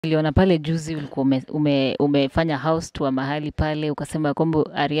Niliona pale juzi ulikuwa umefanya house tour mahali pale, ukasema kwamba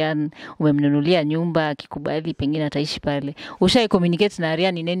Ariane umemnunulia nyumba, akikubali pengine ataishi pale. Ushai communicate na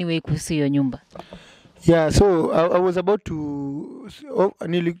Ariane in any way kuhusu hiyo nyumba? Yeah, so I was about to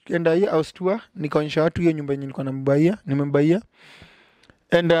nilienda hii house tour, nikaonyesha watu hiyo nyumba yenye nilikuwa nimembaia.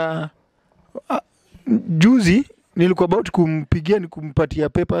 And juzi nilikuwa about kumpigia nikumpatia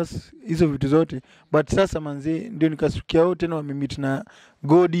papers hizo vitu zote, but sasa manzi ndio nikasukia tena wamemeet na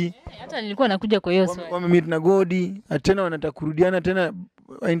Godi. Hata nilikuwa nakuja kwa hiyo swali. Wamemeet na Godi, tena wanataka kurudiana tena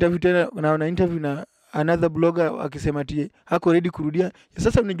interview tena na interview na another blogger akisema ati hako ready kurudia.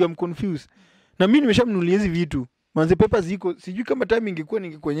 Sasa unajua confused. Na mimi nimeshamnunulia hizi vitu. Manzi papers ziko, sijui kama time ingekuwa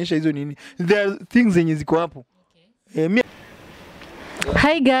ningekuonyesha hizo nini. There are things zenye ziko hapo. Okay.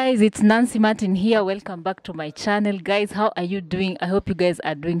 Hi guys, it's Nancy Martin here. Welcome back to my channel. Guys, how are you doing? I hope you guys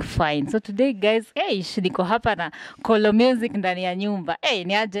are doing fine. So today guys, niko hapa na Kolo Music ndani ya nyumba.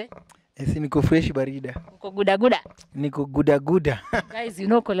 Ni aje? Niko fresh barida. Uko guda? Niko guda. Guys, you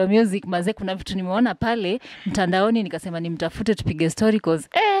know Kolo Music, maze kuna vitu nimeona pale mtandaoni nikasema nimtafute tupige story cause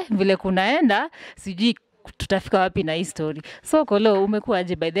vile kunaenda sijui tutafika wapi na hii story. So Kolo, umekuwa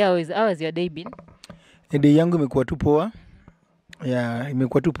aje? By the way, how has your day been? Day yangu imekuwa tu poa. Yeah,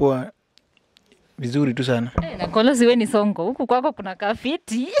 imekuwa tu poa vizuri tu sana. Na Kolo siwe ni songo. Huku kwako kuna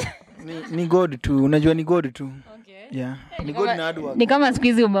kafiti. Ni God tu, unajua ni God tu. Okay. Yeah. Ni God na hard work. Ni kama siku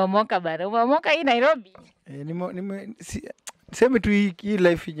hizi umeomoka bara. Umeomoka hii Nairobi. Sema tu hii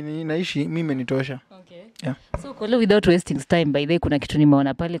life naishi mimi imenitosha. Okay. Yeah. So Kolo, without wasting time, by the way, kuna kitu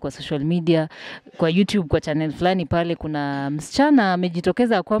nimeona pale kwa social media, kwa YouTube, kwa channel fulani pale, kuna msichana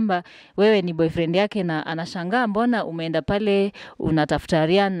amejitokeza kwamba wewe ni boyfriend yake na anashangaa mbona umeenda pale unatafuta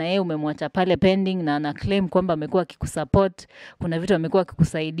Ariane na yeye umemwacha pale pending, na ana claim kwamba amekuwa akikusupport, kuna vitu amekuwa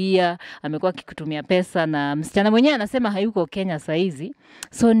akikusaidia, amekuwa akikutumia pesa, na msichana mwenyewe anasema hayuko Kenya saa hizi.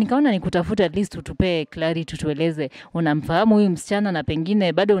 So nikaona nikutafuta at least utupe clarity, tueleze unamfahamu huyu msichana na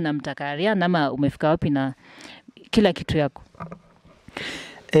pengine bado unamtaka Ariane ama umefika wapi na kila kitu yako.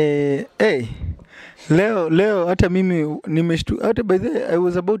 Leo hata mimi nimeshtu, hata by the way, I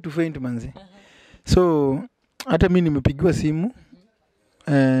was about to faint manzi. So hata mimi nimepigiwa simu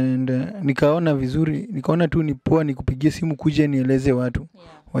and nikaona vizuri, nikaona tu ni poa nikupigie simu kuja nieleze watu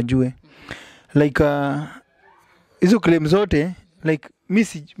wajue. Like hizo claim zote like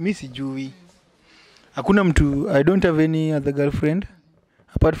mimi sijui. Hakuna mtu, I don't have any other girlfriend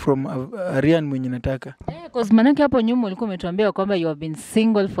apart from Ariane mwenye nataka. Because manake hapo nyuma ulikuwa umetuambia kwamba you have been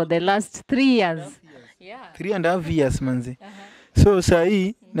single for the last 3 years. Yeah. 3.5 years manzi. So saa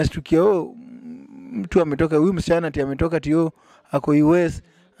hii nastukia mtu ametoka, huyu msichana ati ametoka ati ako US,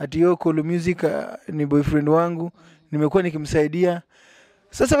 ati Kolo Music ni boyfriend wangu, nimekuwa nikimsaidia.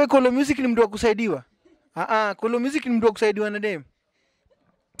 Sasa wewe Kolo Music ni mtu wa kusaidiwa? Kolo Music ni mtu wa kusaidiwa na dem.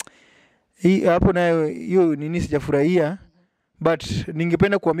 Hii hapo nayo hiyo nini sijafurahia. But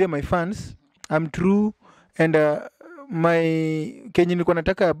ningependa kuambia my fans, I'm true and my Kenya nilikuwa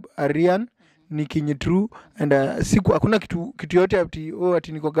nataka Ariane ni kinyi true and siku hakuna kitu yote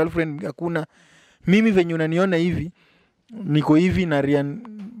ati niko girlfriend, hakuna. Mimi venye unaniona hivi niko hivi na Ariane,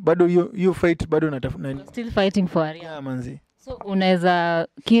 bado hiyo fight bado natafuta. Still fighting for Ariane. Yeah, manzi. So unaweza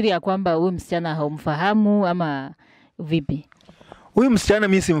kiri ya kwamba huyu msichana haumfahamu ama vipi? Huyu msichana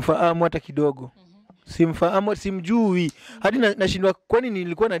mimi simfahamu hata kidogo. Simfahamu, simjui. Hadi nashindwa kwani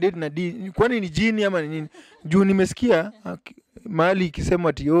nilikuwa na date na kwani ni jini ama nini? Juu nimesikia mahali ikisema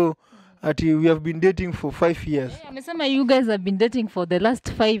ati we have been dating for 5 years. Amesema you guys have been dating for the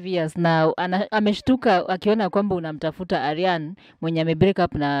last 5 years na ameshtuka akiona kwamba unamtafuta Ariane mwenye amebreak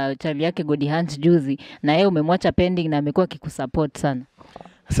up na chali yake Godi Hans juzi, na yeye umemwacha pending na amekuwa akikusupport sana.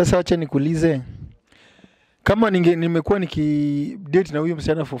 Sasa acha nikuulize, kama nimekuwa nikidate na huyo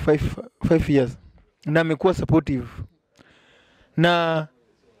msichana for 5 years na amekuwa supportive, na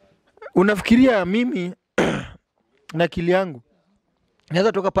unafikiria mimi na akili yangu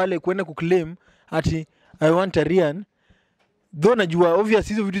naweza toka pale kwenda kuclaim ati I want Ariane, though najua obvious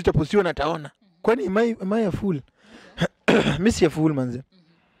hizo vitu zitapostiwa na taona? Kwani am I a fool? Mimi si a fool manze.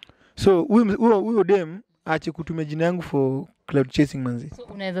 So huyo dem aache kutumia jina yangu for cloud chasing manze. So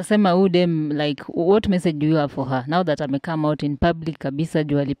unaweza sema huyo dem, like what message do you have for her now that come out in public kabisa,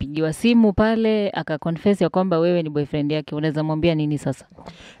 juu alipigiwa simu pale akaconfess ya kwamba wewe ni boyfriend yake? Unaweza mwambia nini sasa?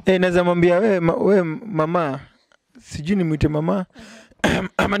 Naweza mwambia wewe mama, sijui nimuite mama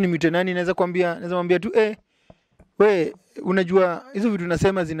ama nimuite nani. Naweza mwambia tu wewe unajua hizo vitu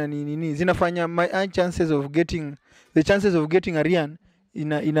nasema zina nini, zinafanya the chances of getting Ariane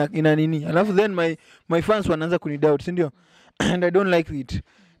ina nini, alafu then my fans wanaanza kunidoubt, si ndio? And I don't like it.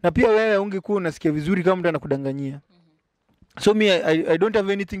 Na pia wewe ungekuwa unasikia vizuri kama mtu anakudanganyia. So me I don't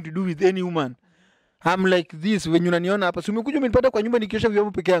have anything to do with any woman. I'm like this when unaniona hapa. So umekuja umenipata kwa nyumba nikiosha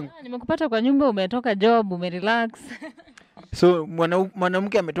vyombo peke yangu. Nimekupata kwa nyumba, umetoka job, umerelax. So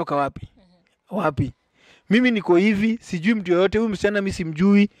mwanamke ametoka wapi? Wapi? Mimi niko hivi, sijui mtu yoyote, huyu msichana mimi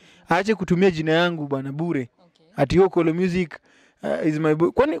simjui, aache kutumia jina yangu bwana bure. Ati yo Kolo Music is my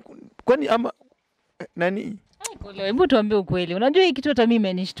boy. Kwani ama nani? Kolo, hebu tuambie ukweli. Unajua hii kitu hata mimi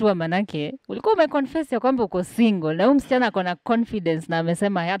imenishtua manake. Ulikuwa umeconfess ya kwamba uko single na huyu msichana ako na confidence na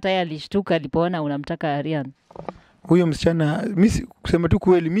amesema hata yeye alishtuka alipoona unamtaka Ariane. Huyo msichana mimi kusema tu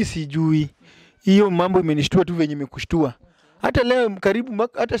kweli mimi sijui. Hiyo mambo imenishtua tu venye imekushtua. Hata leo karibu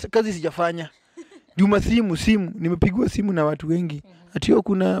hata kazi sijafanya. Juma simu nimepigwa simu na watu wengi. Ati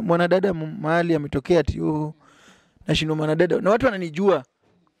kuna mwanadada mahali ametokea ati nashindo mwanadada na watu wananijua.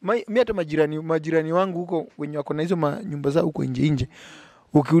 Mimi hata majirani wangu huko wenye wako na hizo nyumba zao huko nje.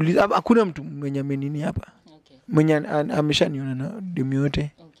 Ukiuliza hakuna mtu mwenye amenini hapa. Mwenye ameshaniona na demu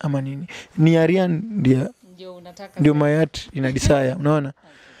yote ama nini. Ni Ariane ndio unataka. Ndio mayat ina desire, unaona?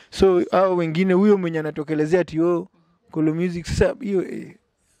 So hao wengine huyo mwenye anatokelezea ati Kolo Music sasa hiyo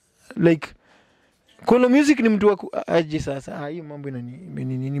like Kolo Music ni mtu wa aje sasa. Hiyo mambo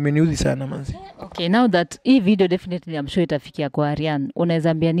imeniudhi sana manzi. Okay, now that hii video definitely I'm sure itafikia kwa Ariane.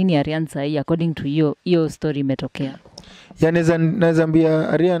 Unaweza ambia nini Ariane sasa according to hiyo story imetokea? Ya naweza ambia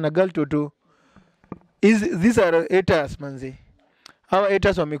Ariane na girl toto these are haters manzi. Hawa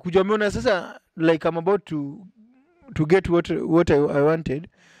haters wamekuja wameona sasa like I'm about to get what I wanted.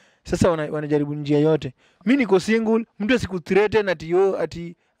 Sasa wanajaribu njia yote. Mimi niko single, mtu asikuthreaten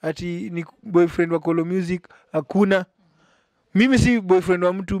ati ni boyfriend wa Kolo Music, hakuna. Mimi si boyfriend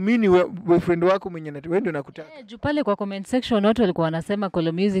wa mtu, mimi ni boyfriend wako mwenye wewe ndio nakutaka. Juu pale kwa comment section watu walikuwa wanasema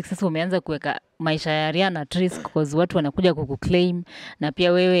Kolo Music sasa umeanza kuweka maisha ya Ariane at risk because watu wanakuja kukuclaim na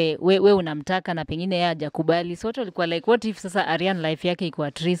pia wewe unamtaka na pengine yeye hajakubali. So watu walikuwa like what if sasa Ariane life yake iko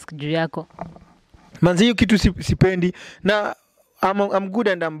at risk juu yako? Manzi hiyo kitu sipendi na I'm good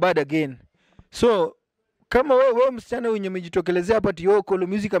and I'm bad again. So kama wewe msichana wenye umejitokelezea hapa ati Kolo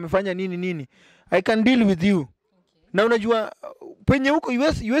Music amefanya nini, I can deal with you. Na unajua penye huko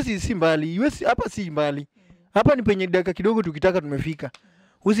US si mbali. US hapa si mbali. Hapa ni penye dakika kidogo tukitaka tumefika.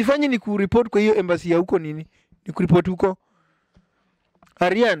 Usifanye ni kureport kwa hiyo embassy ya huko nini? Ni kureport huko.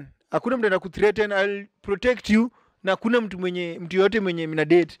 Ariane, hakuna mtu anakuthreaten, I'll protect you na hakuna mtu yote mwenye mna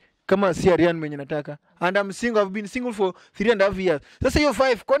date kama si Ariane mwenye nataka. And I'm single, I've been single for 3.5 years. Sasa hiyo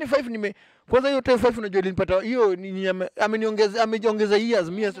 5, kwani 5 kwanza hiyo 5 unajua nilipata hiyo ameongeza years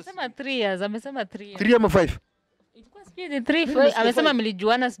mimi sasa. Amesema 3 years, amesema 3 years. 3 ama 5? Ilikuwa sijui 3. Amesema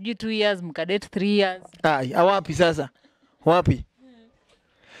mlijuana sijui 2 years mkadate 3 years. Wapi sasa? Wapi?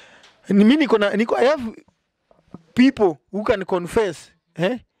 Mimi niko I have people who can confess,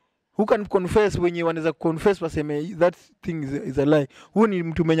 who can confess wenye wanaweza confess waseme that thing is a lie. Huyo ni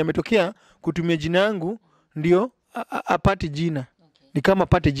mtu mwenye ametokea kutumia jina yangu ndio apate jina. Okay. Ni kama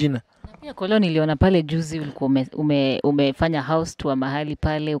apate jina. Na pia Kolo niliona pale juzi ulikuwa umefanya house tour mahali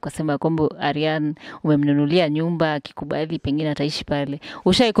pale ukasema kwamba Ariane umemnunulia nyumba akikubali pengine ataishi pale.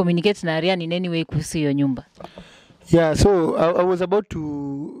 Ushai communicate na Ariane in any way kuhusu hiyo nyumba? Yeah, so I was about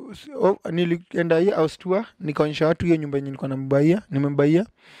to nilienda hiyo house tour nikaonyesha watu hiyo nyumba yenye nilikuwa nimembaia.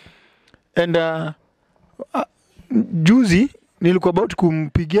 And juzi nilikuwa about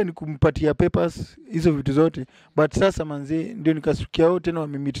kumpigia nikumpatia papers hizo vitu zote, but sasa manzi ndio nikasikia tena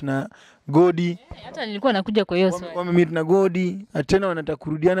wamemeet na Godi. Hata nilikuwa nakuja kwa hiyo swali. Wamemeet na Godi, tena wanataka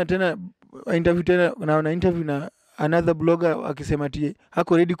kurudiana tena interview tena na interview na another blogger akisema ati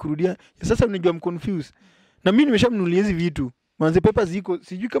hako ready kurudia. Sasa unajua I'm confused. Na mimi nimeshamnunulia hizi vitu. Manzi papers ziko,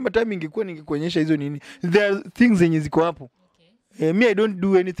 sijui kama time ingekuwa ningekuonyesha hizo nini. There are things zenye ziko hapo. Me I don't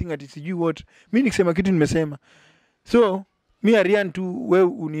do anything at sijui what. Mimi nikisema kitu nimesema. So mi Ariane tu wewe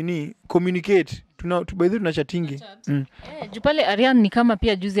unini communicate by the tunachatingi. Jupale Ariane ni kama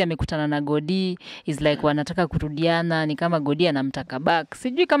pia juzi amekutana na Godi is like wanataka kurudiana, ni kama Godi anamtaka back.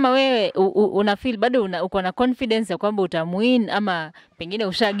 Sijui kama wewe una feel bado uko na confidence ya kwamba utamuin ama pengine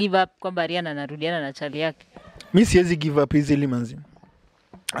usha give up kwamba Ariane anarudiana na chali yake. Mimi siwezi give up easily manzi.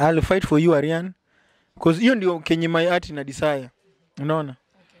 I'll fight for you Ariane because hiyo ndio kenye my heart ina desire. Unaona?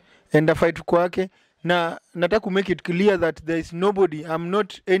 Okay. And I fight kwake na nataka ku make it clear that there is nobody, I'm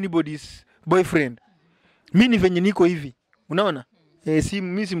not anybody's boyfriend. Mimi ni venye niko hivi. Unaona?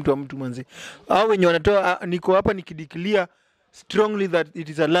 Mimi si mtu wa mtu manzi. Hao wenye wanatoa niko hapa nikideclare strongly that it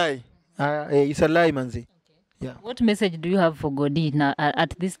is a lie. It's a lie manzi. Okay. Yeah. What message do you have for Godi na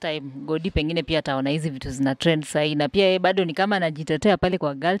at this time? Godi pengine pia ataona hizi vitu zina trend sasa na pia bado ni kama anajitetea pale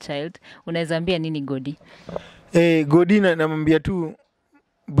kwa girl child. Unaweza ambia nini Godi? Godi namwambia tu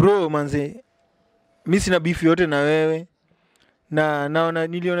bro manze, mimi sina beef yote na wewe. na naona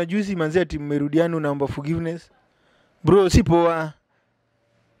niliona juzi manzi ati mmerudiana unaomba forgiveness. Bro, si poa.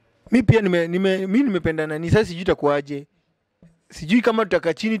 Mimi pia nimependana ni sasa sijui itakuaje. Sijui kama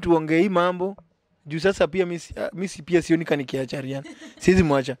tutakaa chini tuongee hii mambo. Juu sasa pia mimi pia sioni kanikiacha Ariane. Siwezi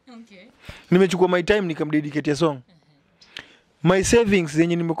mwacha. Okay. Nimechukua my time nikamdedicate a song. My savings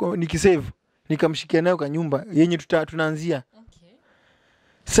zenye nikisave nikamshikia nayo kwa nyumba yenye tunaanzia. Okay.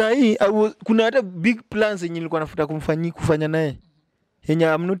 Sasa hii kuna hata big plans yenye nilikuwa nafuta kufanya naye. Yenye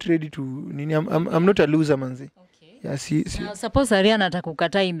I'm not ready to I'm not a loser manzi. Yeah, suppose Ariane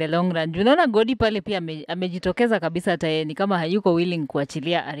atakukataa in the long run. Unaona Godi pale pia amejitokeza kabisa hata ni kama hayuko willing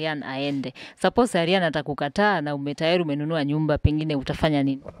kuachilia Ariane aende. Suppose Ariane atakukataa na tayari umenunua nyumba, pengine utafanya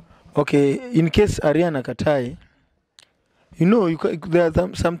nini? Okay, in case Ariane akatae, you know there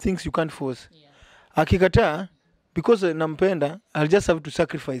are some things you can't force. Yeah. Akikataa because nampenda, I'll just have to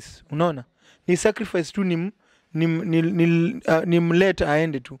sacrifice. Unaona? Ni sacrifice tu nimleta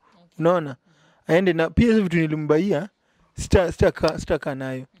aende tu. Unaona? Aende na pia hizo vitu nilimbaia sitaka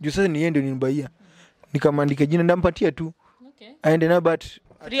nayo. Juu sasa ni yeye ndio nilimbaia. Nikamandika jina ndampatia tu. Okay. Aende na but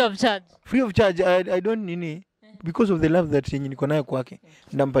free of charge. Free of charge. I don't nini because of the love that yenye niko nayo kwake.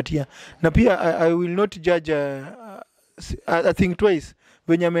 Ndampatia. Na pia I will not judge I think twice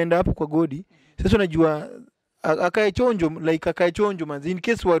when ameenda hapo kwa Godi. Sasa unajua akae chonjo manzi in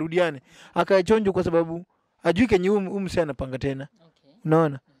case warudiane. Akae chonjo kwa sababu ajui kenye msi anapanga tena. Okay.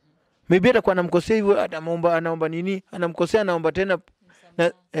 Unaona? Maybe atakuwa anamkosea hivyo anaomba nini? Anamkosea anaomba tena.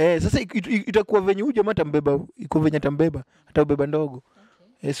 Na, sasa itakuwa venye huyu jamaa atambeba, iko venye atambeba, atabeba ndogo.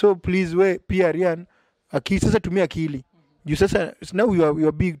 Okay. So please we pia Ariane sasa tumia akili. Juu sasa now you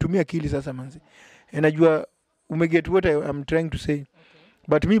are big, tumia akili sasa manzi. Najua umeget what I'm trying to say. Okay.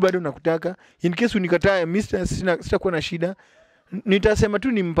 But mi bado nakutaka in case unikatae Mr. sitakuwa na shida. Nitasema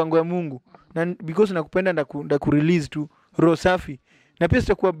tu ni mpango ya Mungu. Na because nakupenda ndaku-release tu roho safi. Na pia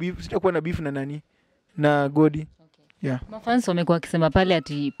sitakuwa na beef na nani na Godi. Okay. Yeah. Mafans wamekuwa wakisema pale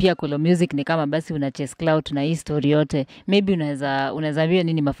ati pia Kolo Music ni kama basi una chase clout na hii story yote. Maybe unaweza ambia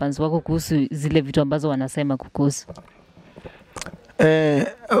nini mafans wako kuhusu zile vitu ambazo wanasema kukuhusu?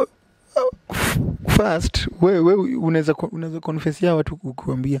 First wewe unaweza confess ya watu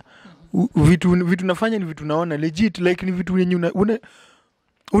kukuambia vitu nafanya ni vitu naona legit, like ni vitu yenye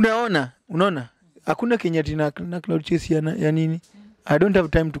unaona hakuna kenyati na cloud chase ya nini. I don't have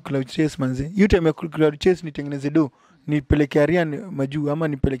time to cloud chase manze. You time ya cloud chase nitengeneze do nipeleke Ariane majuu ama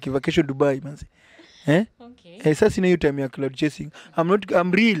nipeleke vacation Dubai manze. Okay. Sasa sina hiyo time ya cloud chasing.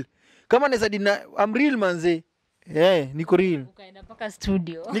 I'm real. Kama naweza I'm real manze. Niko real. Ukaenda mpaka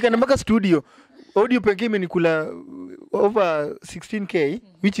studio. Nikaenda mpaka studio. Audio pekee imenikula over 16k,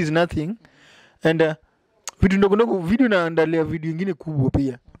 which is nothing. And vitu ndogo video naandalia video nyingine kubwa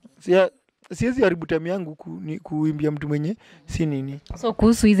pia. Siwezi haribu time yangu kuimbia mtu mwenye si nini. So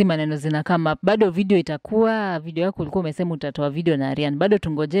kuhusu hizi maneno zinakama bado video itakuwa video yako ulikuwa umesema utatoa video na Ariane. Bado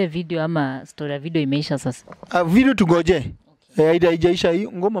tungoje video ama story ya video imeisha sasa? Video tungoje. Okay. Haijaisha hii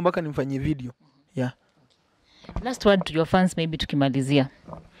ngoma mpaka nimfanyie video. Yeah. Last word to your fans maybe tukimalizia.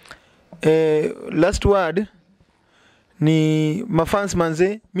 Last word ni mafans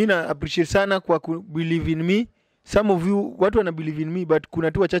manze, mimi na appreciate sana kwa believe in me. Some of you watu wana believe in me but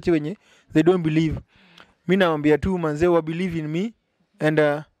kuna tu wachache wenye they don't believe. Mimi naambia tu manze wa believe in me and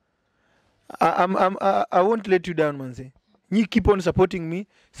I won't let you down manze. You keep on supporting me.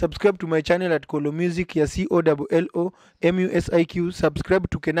 Subscribe to my channel at Kolo Music ya COLLOMUSIQ. Subscribe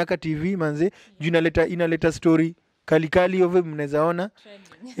to Kenaka TV manze. Inaleta story kali over mnawezaona.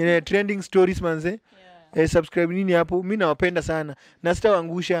 Trending stories manze. Yeah. Subscribe nini hapo. Mimi nawapenda sana. Na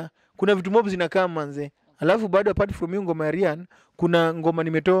sitawaangusha. Kuna vitu mob zinakaa manze. Alafu bado apart from hiyo ngoma ya Ariane, kuna ngoma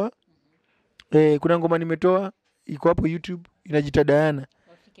nimetoa. Iko hapo YouTube inajiita Diana.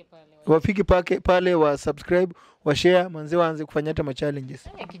 Wafike pale wa subscribe, wa share, manze waanze kufanya hata ma challenges.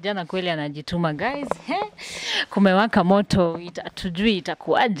 Kijana kweli anajituma guys. Kumewaka moto, atujui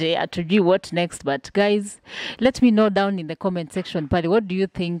itakuaje, atujui what next, but guys, let me know down in the comment section pale, what do you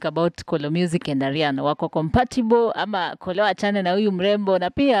think about Kolo Music and Ariane? Wako compatible ama Kolo achane na huyu mrembo? Na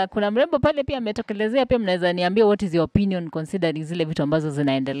pia kuna mrembo pale pia ametokelezea, pia mnaweza niambia what is your opinion considering zile vitu ambazo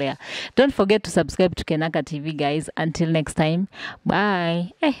zinaendelea. Don't forget to subscribe to Kenaka TV guys. Until next time,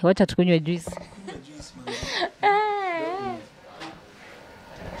 bye. Wacha tukunywe juice.